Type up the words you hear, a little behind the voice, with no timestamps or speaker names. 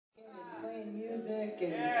music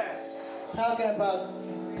and talking about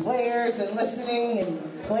players and listening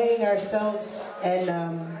and playing ourselves, and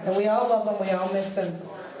we all love him, we all miss him.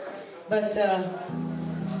 But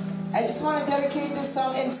I just want to dedicate this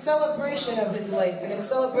song in celebration of his life and in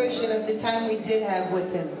celebration of the time we did have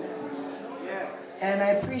with him. And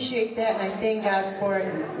I appreciate that, and I thank God for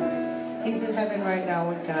it. He's in heaven right now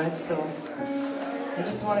with God, so I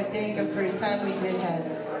just want to thank him for the time we did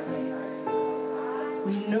have.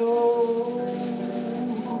 No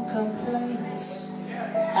complaints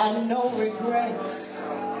and no regrets.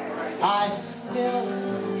 I still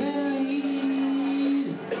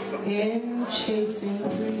believe in chasing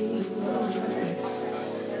dreams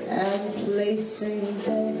and placing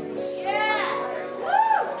bets.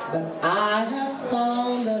 But I have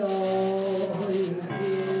found that all you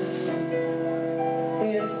give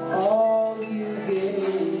is all you get.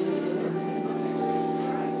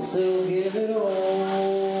 So give it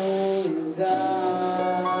all you got.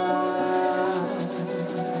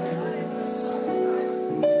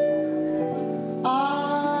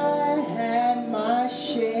 I had my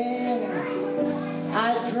share,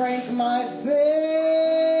 I drank my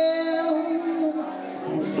fill,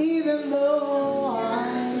 and even though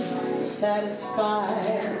I'm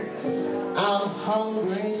satisfied, I'm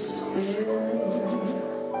hungry still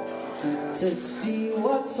to see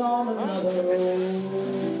what's on another road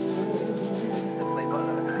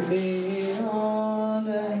beyond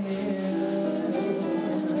a hill,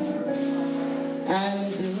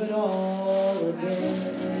 and do it all again.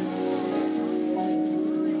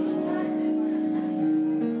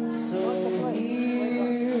 So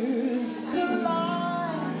here's to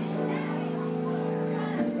life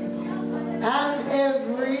and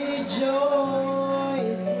every joy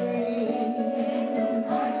it brings.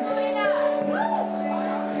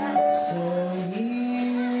 So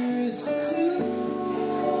here's to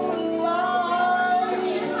life,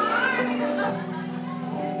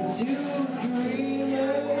 to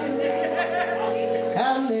dreamers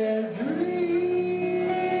and their dreams.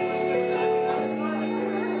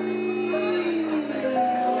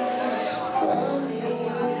 Funny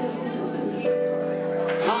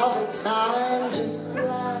how the time just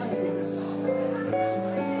flies,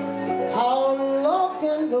 how love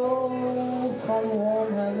can go from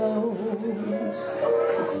warm hellos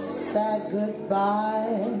to sad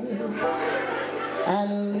goodbyes and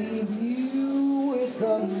leave you with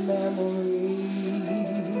the memories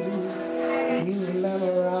you've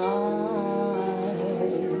memorized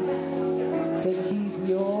to keep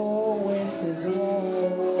your winters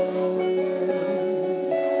warm.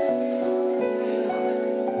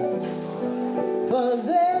 For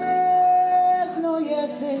there's no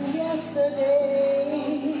yes in yesterday,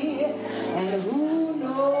 and who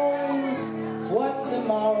knows what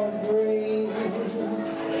tomorrow brings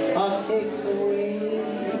or takes away.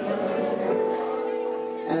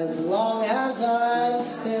 As long as I'm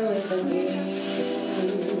still in the game,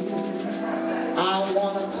 I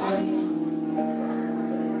wanna play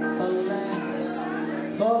for laughs,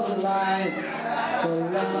 for life, for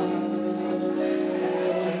love.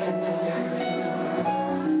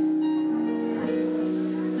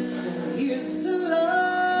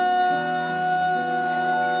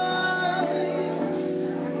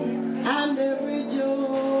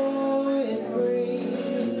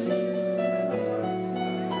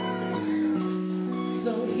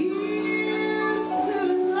 So here's to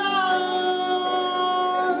life,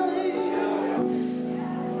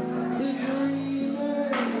 to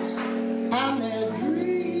dreamers and their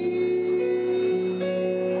dreams.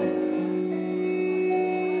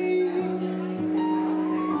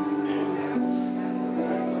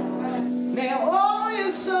 May all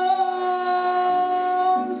your souls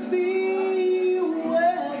be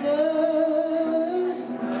weathered.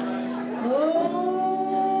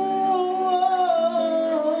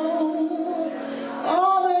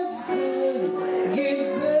 All that's good get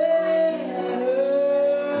better.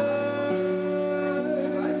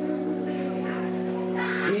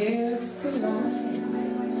 Here's to life,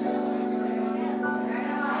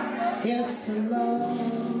 here's to love.